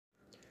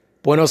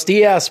Buenos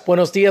dias,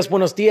 buenos dias,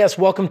 buenos dias.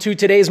 Welcome to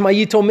today's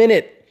Mayito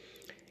Minute.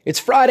 It's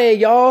Friday,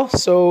 y'all,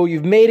 so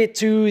you've made it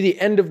to the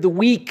end of the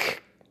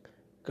week.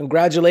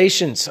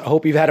 Congratulations. I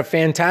hope you've had a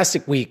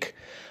fantastic week.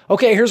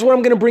 Okay, here's what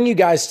I'm going to bring you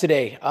guys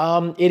today.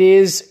 It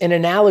is an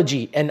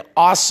analogy, an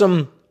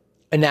awesome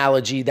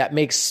analogy that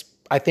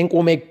I think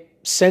will make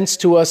sense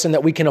to us and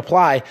that we can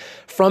apply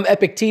from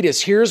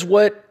Epictetus. Here's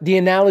what the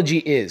analogy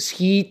is.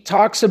 He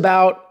talks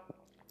about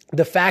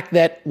the fact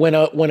that when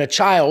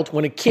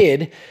a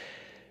kid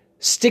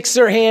sticks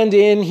their hand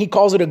in, he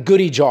calls it a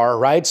goodie jar,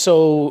 right?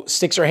 So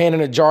sticks their hand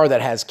in a jar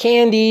that has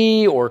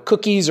candy or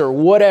cookies or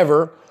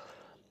whatever.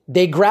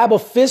 They grab a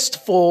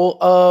fistful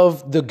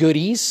of the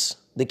goodies,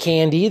 the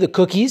candy, the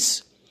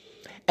cookies,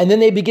 and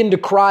then they begin to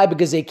cry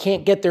because they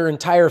can't get their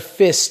entire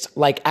fist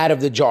out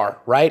of the jar,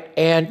 right?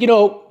 And,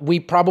 we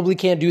probably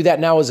can't do that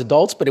now as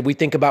adults, but if we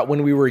think about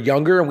when we were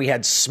younger and we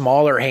had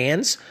smaller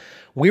hands,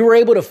 we were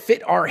able to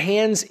fit our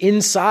hands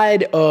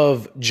inside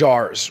of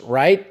jars,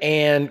 right?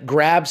 And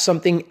grab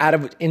something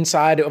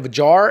inside of a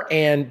jar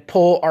and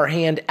pull our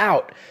hand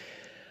out.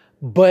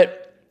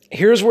 But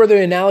here's where the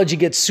analogy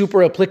gets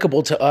super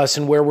applicable to us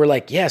and where we're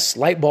like, yes,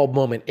 light bulb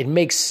moment. It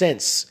makes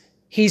sense.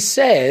 He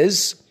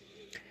says,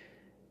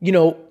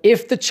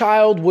 if the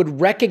child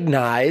would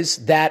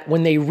recognize that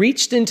when they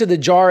reached into the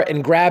jar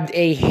and grabbed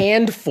a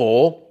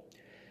handful,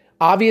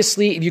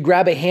 obviously, if you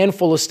grab a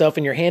handful of stuff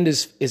and your hand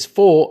is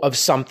full of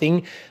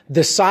something,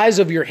 the size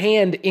of your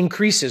hand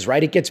increases,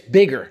 right? It gets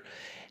bigger.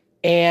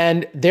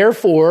 And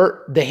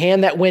therefore, the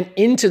hand that went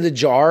into the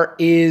jar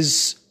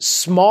is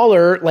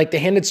smaller, like the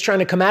hand that's trying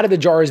to come out of the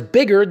jar is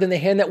bigger than the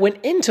hand that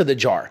went into the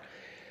jar.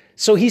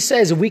 So he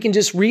says, if we can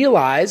just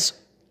realize,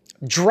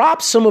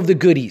 drop some of the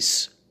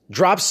goodies,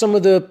 drop some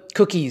of the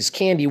cookies,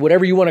 candy,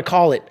 whatever you want to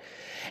call it,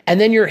 and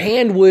then your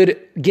hand would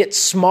get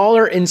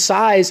smaller in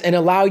size and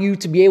allow you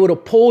to be able to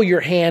pull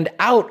your hand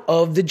out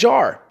of the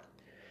jar.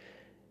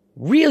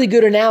 Really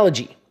good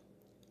analogy.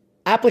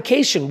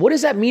 Application. What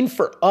does that mean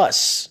for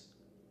us?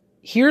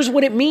 Here's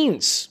what it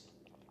means.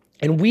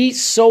 And we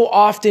so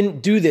often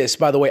do this,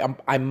 by the way.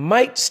 I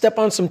might step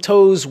on some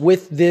toes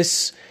with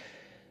this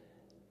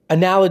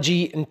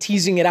analogy and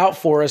teasing it out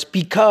for us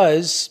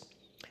because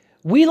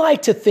we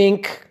like to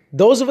think,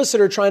 those of us that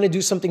are trying to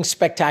do something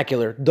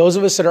spectacular, those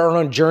of us that are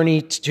on a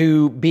journey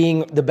to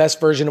being the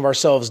best version of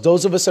ourselves,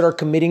 those of us that are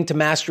committing to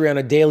mastery on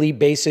a daily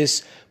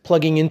basis,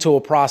 plugging into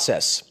a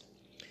process,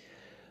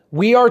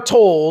 we are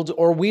told,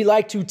 or we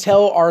like to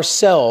tell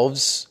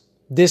ourselves,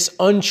 this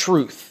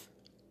untruth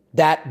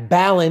that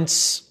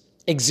balance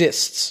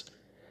exists,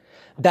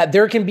 that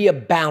there can be a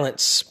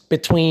balance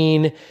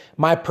between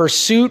my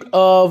pursuit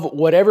of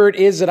whatever it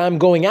is that I'm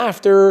going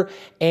after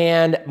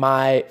and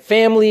my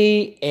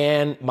family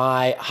and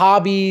my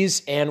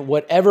hobbies and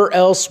whatever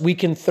else we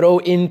can throw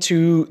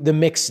into the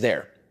mix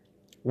there.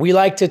 We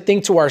like to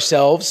think to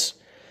ourselves,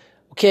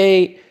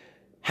 okay,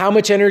 how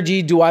much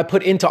energy do I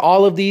put into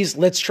all of these?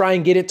 Let's try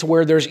and get it to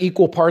where there's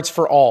equal parts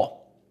for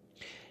all.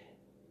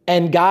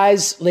 And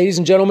guys, ladies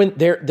and gentlemen,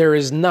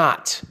 there's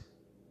not.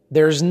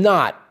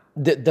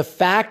 The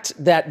fact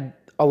that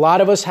a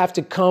lot of us have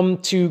to come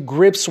to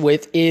grips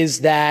with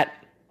is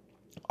that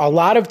a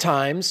lot of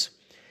times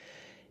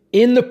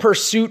in the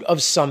pursuit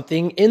of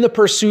something, in the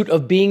pursuit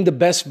of being the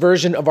best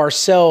version of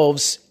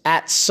ourselves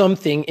at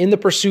something, in the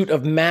pursuit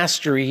of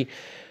mastery,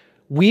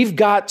 we've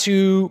got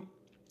to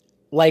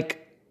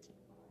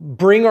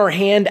bring our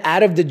hand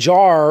out of the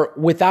jar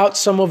without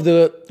some of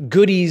the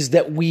goodies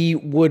that we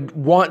would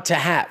want to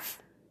have,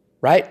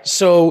 right?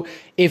 So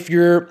if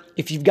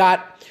you've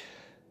got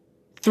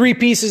 3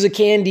 pieces of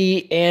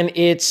candy and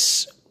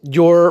it's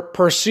your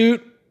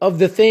pursuit of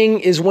the thing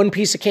is one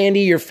piece of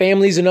candy, your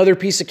family's another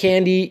piece of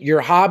candy,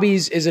 your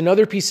hobbies is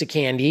another piece of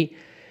candy,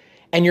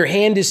 and your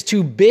hand is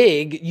too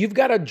big, you've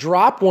got to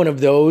drop one of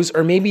those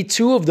or maybe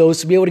 2 of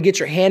those to be able to get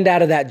your hand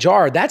out of that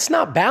jar. That's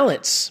not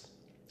balance.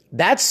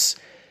 That's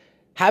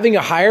having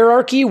a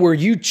hierarchy where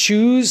you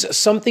choose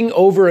something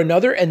over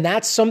another and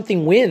that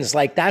something wins.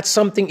 That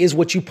something is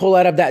what you pull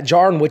out of that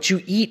jar and what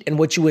you eat and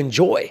what you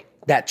enjoy,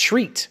 that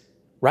treat.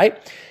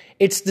 Right?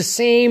 It's the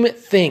same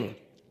thing.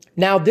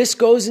 Now, this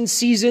goes in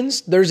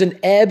seasons. There's an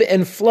ebb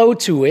and flow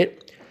to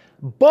it.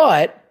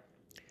 But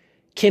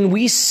can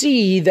we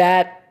see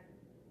that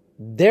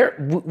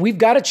we've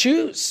got to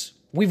choose?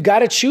 We've got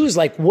to choose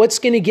what's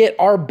going to get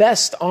our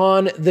best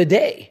on the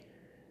day.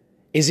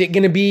 Is it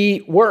going to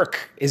be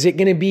work? Is it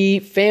going to be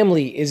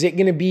family? Is it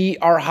going to be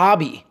our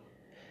hobby?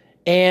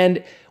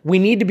 And we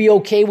need to be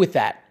okay with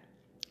that.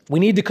 We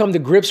need to come to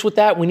grips with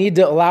that. We need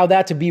to allow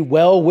that to be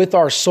well with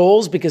our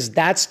souls because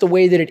that's the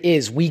way that it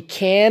is. We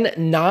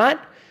cannot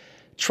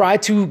try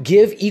to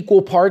give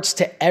equal parts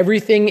to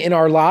everything in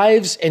our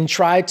lives and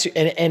try to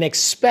and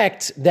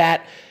expect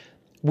that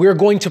we're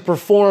going to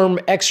perform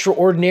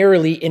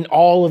extraordinarily in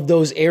all of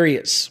those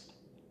areas.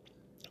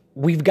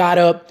 We've got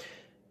to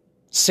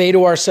say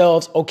to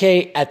ourselves,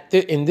 okay,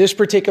 in this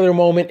particular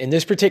moment, in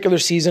this particular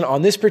season,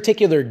 on this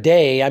particular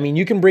day, I mean,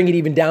 you can bring it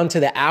even down to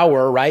the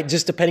hour, right?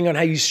 Just depending on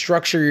how you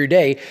structure your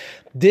day.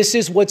 This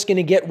is what's going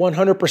to get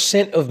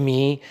 100% of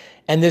me,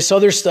 and this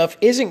other stuff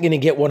isn't going to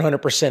get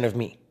 100% of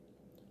me.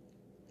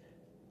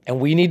 And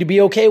we need to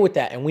be okay with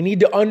that. And we need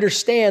to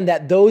understand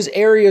that those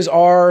areas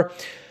they're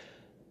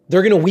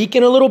going to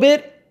weaken a little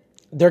bit.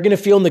 They're going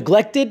to feel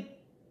neglected.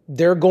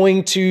 They're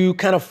going to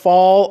kind of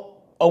fall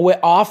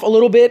off a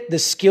little bit. The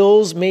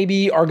skills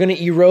maybe are going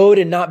to erode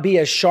and not be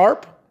as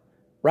sharp,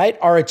 right?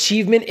 Our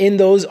achievement in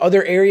those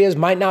other areas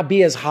might not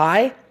be as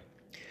high,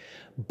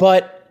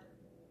 but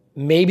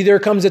maybe there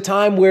comes a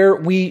time where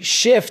we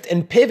shift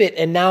and pivot,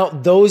 and now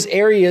those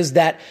areas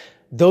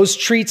those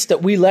treats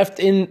that we left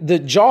in the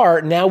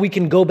jar, now we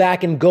can go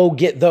back and go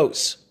get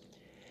those.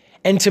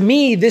 And to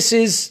me, this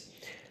is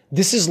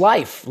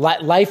life.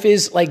 Life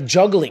is like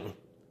juggling,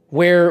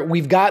 where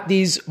we've got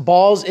these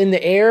balls in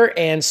the air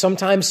and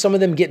sometimes some of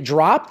them get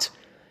dropped,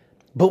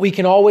 but we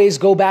can always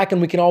go back and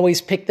we can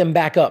always pick them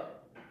back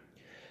up.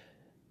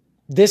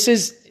 This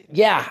is,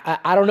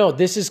 I don't know.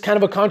 This is kind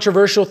of a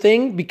controversial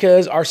thing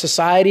because our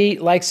society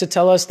likes to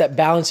tell us that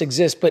balance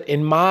exists. But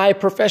in my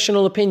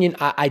professional opinion,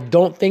 I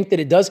don't think that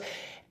it does.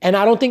 And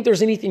I don't think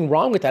there's anything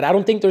wrong with that. I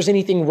don't think there's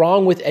anything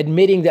wrong with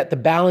admitting that the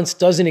balance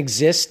doesn't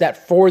exist,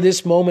 that for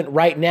this moment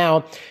right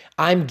now,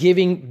 I'm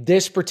giving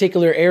this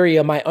particular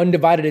area my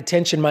undivided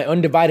attention, my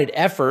undivided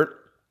effort.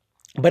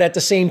 But at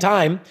the same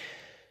time,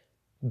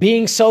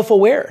 being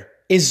self-aware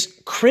is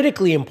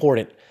critically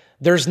important.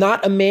 There's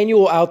not a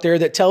manual out there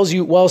that tells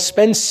you, well,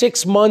 spend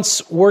 6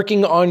 months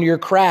working on your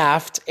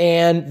craft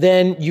and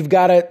then you've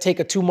got to take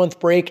a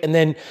 2-month break and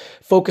then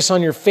focus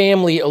on your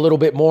family a little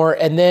bit more.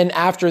 And then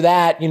after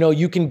that,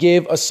 you can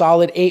give a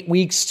solid 8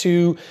 weeks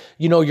to,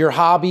 your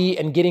hobby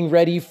and getting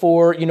ready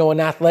for, an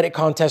athletic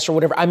contest or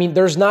whatever. I mean,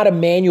 there's not a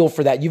manual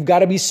for that. You've got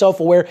to be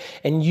self-aware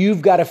and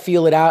you've got to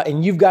feel it out,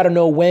 and you've got to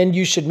know when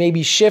you should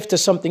maybe shift to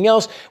something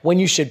else, when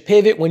you should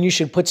pivot, when you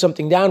should put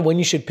something down, when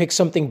you should pick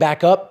something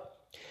back up.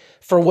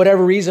 For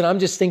whatever reason, I'm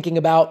just thinking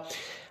about,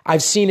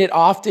 I've seen it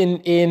often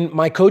in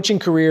my coaching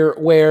career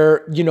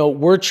where,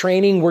 we're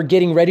training, we're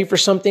getting ready for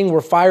something,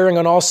 we're firing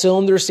on all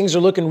cylinders, things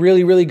are looking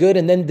really, really good.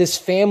 And then this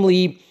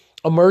family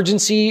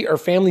emergency or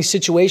family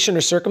situation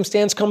or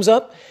circumstance comes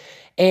up.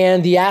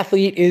 And the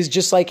athlete is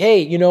just like,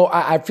 hey,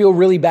 I feel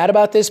really bad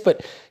about this,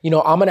 but, I'm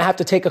going to have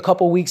to take a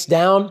couple weeks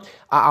down.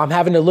 I'm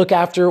having to look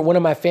after one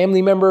of my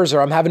family members,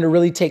 or I'm having to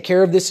really take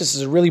care of this. This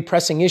is a really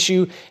pressing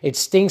issue. It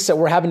stinks that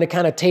we're having to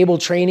kind of table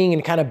training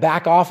and kind of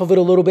back off of it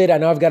a little bit. I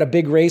know I've got a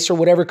big race or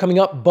whatever coming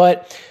up,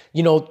 but,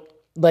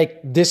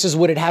 like this is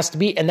what it has to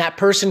be. And that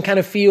person kind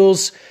of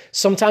feels,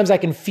 sometimes I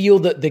can feel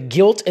the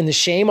guilt and the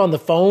shame on the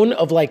phone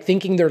of like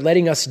thinking they're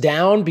letting us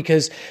down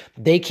because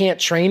they can't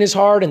train as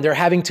hard and they're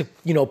having to,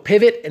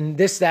 pivot and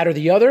this, that, or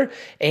the other.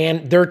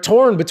 And they're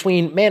torn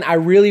between, man, I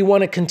really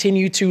want to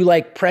continue to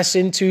like press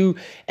into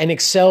and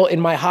excel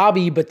in my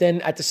hobby. But then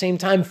at the same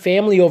time,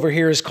 family over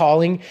here is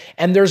calling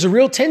and there's a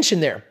real tension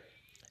there.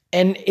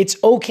 And it's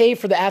okay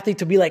for the athlete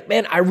to be like,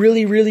 man, I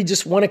really, really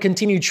just want to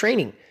continue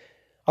training.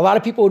 A lot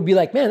of people would be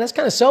like, man, that's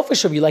kind of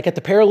selfish of you, like at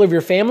the peril of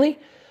your family.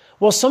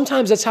 Well,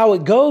 sometimes that's how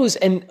it goes.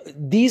 And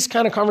these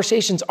kind of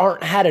conversations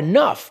aren't had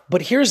enough.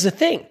 But here's the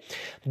thing.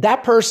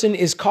 That person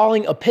is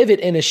calling a pivot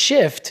and a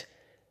shift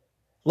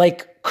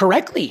like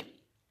correctly.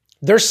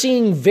 They're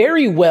seeing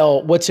very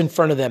well what's in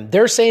front of them.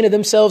 They're saying to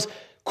themselves,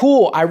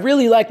 cool, I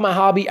really like my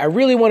hobby. I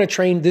really want to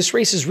train. This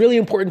race is really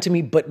important to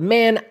me. But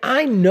man,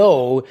 I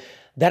know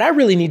that I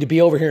really need to be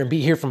over here and be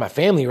here for my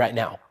family right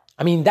now.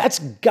 I mean, that's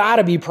got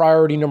to be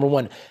priority number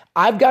one.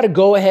 I've got to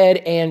go ahead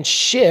and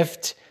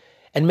shift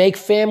and make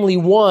family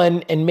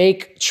one and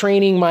make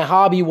training my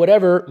hobby,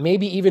 whatever,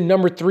 maybe even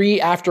number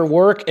 3 after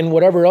work and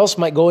whatever else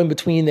might go in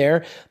between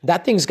there.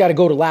 That thing's got to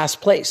go to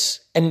last place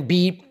and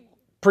be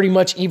pretty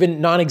much even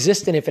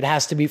non-existent if it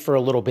has to be for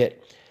a little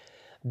bit.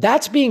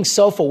 That's being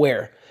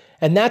self-aware.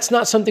 And that's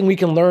not something we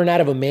can learn out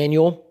of a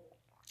manual.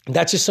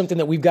 That's just something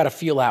that we've got to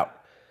feel out.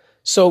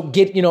 So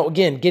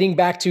getting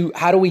back to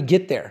how do we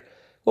get there?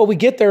 Well, we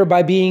get there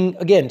by being,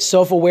 again,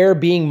 self-aware,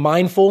 being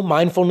mindful.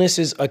 Mindfulness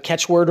is a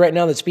catchword right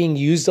now that's being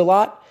used a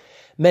lot.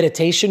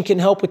 Meditation can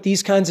help with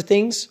these kinds of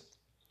things.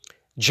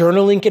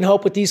 Journaling can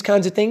help with these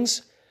kinds of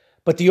things.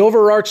 But the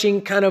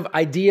overarching kind of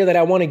idea that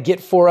I want to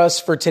get for us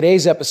for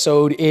today's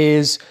episode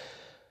is,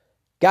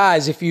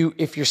 guys, if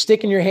you're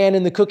sticking your hand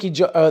in the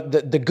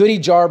the goodie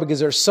jar because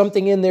there's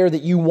something in there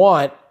that you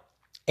want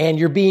and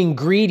you're being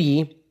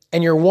greedy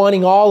and you're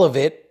wanting all of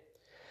it,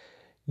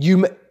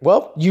 you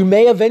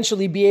may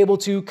eventually be able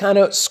to kind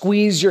of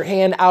squeeze your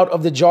hand out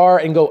of the jar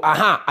and go,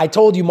 aha, I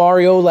told you,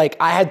 Mario, like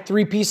I had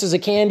 3 pieces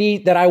of candy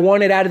that I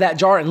wanted out of that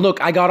jar. And look,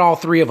 I got all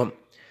 3 of them.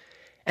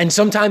 And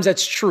sometimes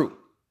that's true.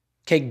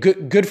 Okay,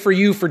 good for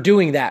you for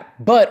doing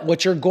that. But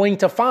what you're going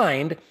to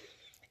find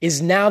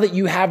is now that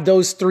you have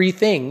those 3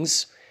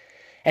 things,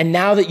 and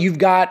now that you've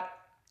got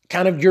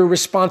kind of your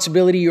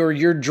responsibility or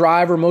your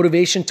drive or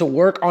motivation to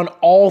work on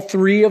all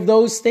 3 of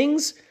those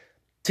things,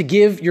 to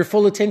give your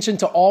full attention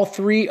to all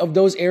 3 of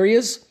those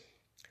areas,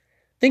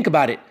 Think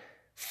about it.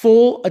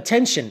 Full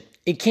attention.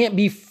 It can't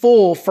be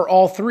full for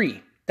all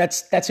three.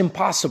 That's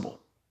impossible.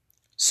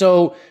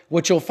 So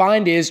what you'll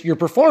find is your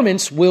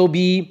performance will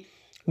be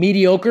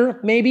mediocre,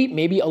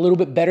 maybe a little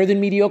bit better than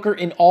mediocre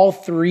in all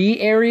three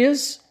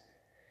areas.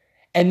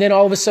 And then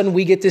all of a sudden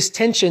we get this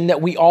tension that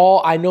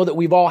I know that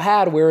we've all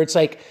had, where it's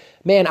like,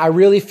 man, I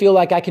really feel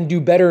like I can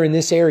do better in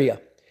this area.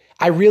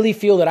 I really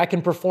feel that I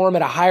can perform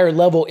at a higher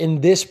level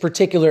in this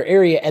particular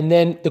area. And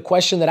then the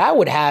question that I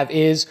would have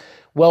is,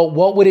 well,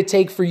 what would it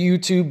take for you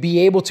to be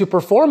able to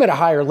perform at a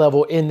higher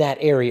level in that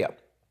area?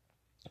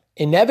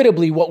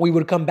 Inevitably, what we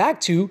would come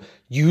back to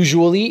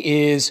usually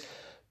is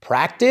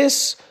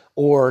practice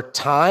or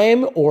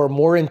time or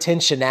more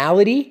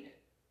intentionality,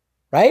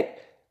 right?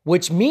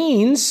 Which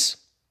means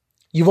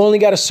you've only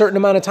got a certain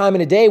amount of time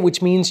in a day,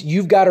 which means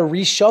you've got to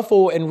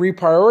reshuffle and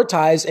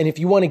reprioritize. And if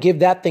you want to give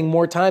that thing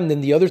more time,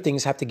 then the other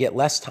things have to get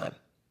less time.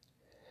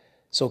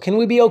 So can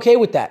we be okay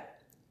with that?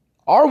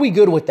 Are we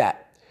good with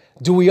that?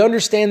 Do we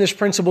understand this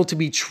principle to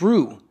be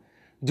true?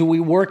 Do we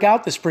work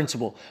out this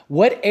principle?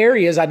 What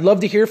areas, I'd love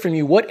to hear from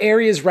you, what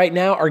areas right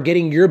now are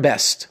getting your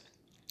best?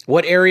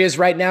 What areas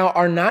right now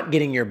are not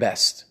getting your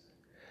best?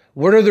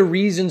 What are the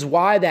reasons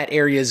why that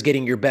area is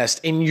getting your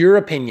best, in your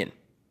opinion,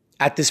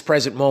 at this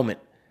present moment?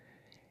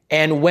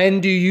 And when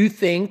do you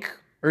think,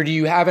 or do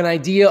you have an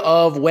idea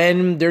of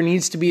when there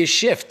needs to be a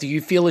shift? Do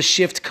you feel a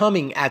shift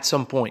coming at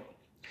some point?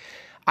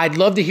 I'd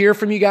love to hear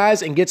from you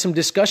guys and get some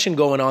discussion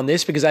going on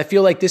this, because I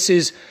feel like this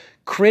is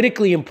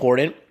critically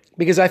important,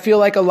 because I feel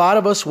like a lot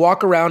of us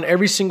walk around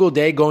every single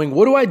day going,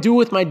 what do I do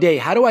with my day?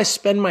 How do I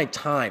spend my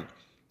time?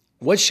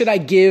 What should I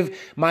give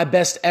my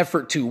best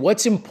effort to?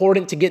 What's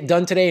important to get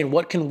done today and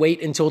what can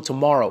wait until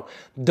tomorrow?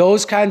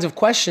 Those kinds of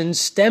questions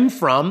stem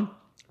from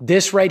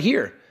this right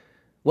here.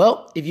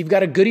 Well, if you've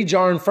got a goodie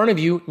jar in front of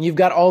you and you've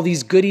got all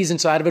these goodies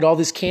inside of it, all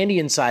this candy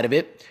inside of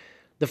it,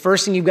 the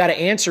first thing you've got to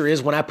answer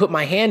is, when I put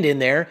my hand in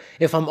there,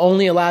 if I'm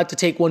only allowed to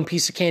take one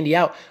piece of candy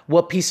out,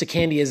 what piece of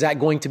candy is that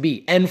going to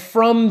be? And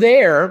from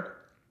there,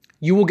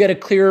 you will get a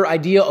clearer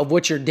idea of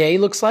what your day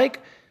looks like,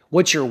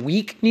 what your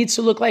week needs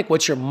to look like,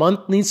 what your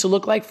month needs to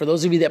look like. For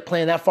those of you that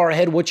plan that far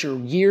ahead, what your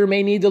year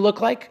may need to look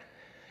like.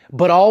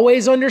 But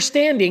always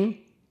understanding,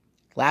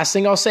 last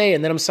thing I'll say,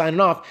 and then I'm signing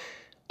off,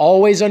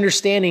 always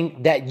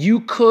understanding that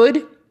you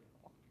could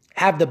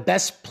have the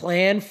best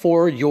plan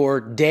for your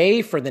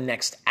day for the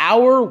next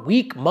hour,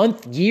 week,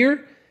 month,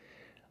 year,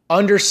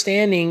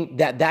 understanding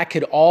that that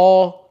could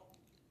all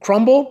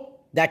crumble,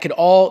 that could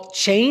all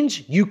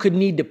change. You could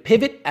need to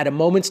pivot at a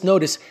moment's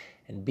notice,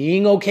 and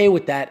being okay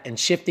with that and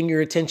shifting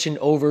your attention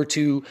over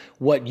to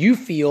what you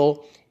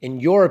feel, in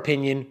your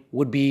opinion,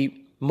 would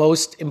be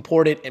most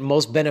important and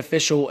most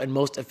beneficial and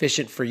most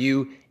efficient for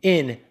you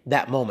in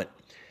that moment.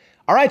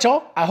 All right,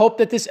 y'all. I hope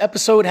that this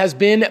episode has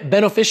been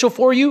beneficial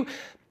for you.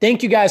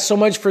 Thank you guys so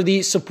much for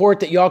the support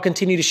that y'all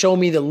continue to show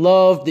me, the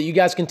love that you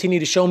guys continue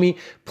to show me.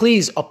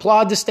 Please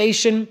applaud the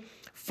station.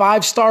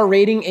 5-star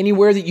rating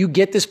anywhere that you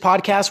get this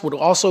podcast would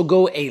also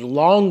go a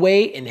long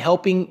way in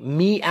helping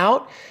me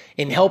out,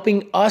 in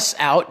helping us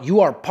out.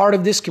 You are part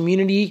of this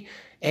community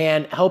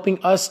and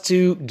helping us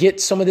to get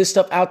some of this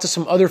stuff out to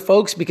some other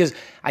folks, because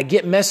I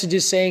get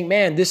messages saying,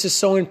 man, this is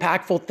so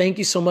impactful. Thank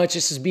you so much.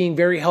 This is being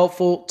very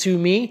helpful to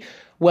me.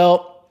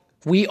 Well,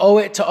 we owe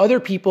it to other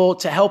people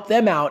to help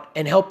them out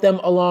and help them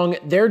along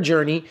their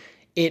journey.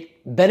 It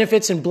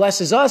benefits and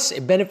blesses us.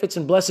 It benefits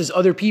and blesses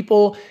other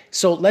people.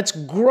 So let's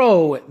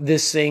grow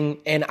this thing.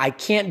 And I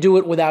can't do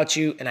it without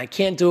you. And I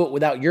can't do it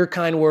without your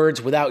kind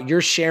words, without your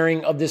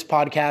sharing of this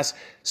podcast,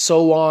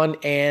 so on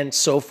and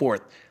so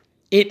forth.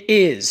 It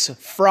is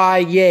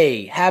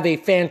Friday. Have a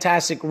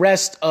fantastic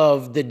rest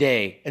of the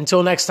day.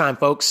 Until next time,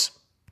 folks.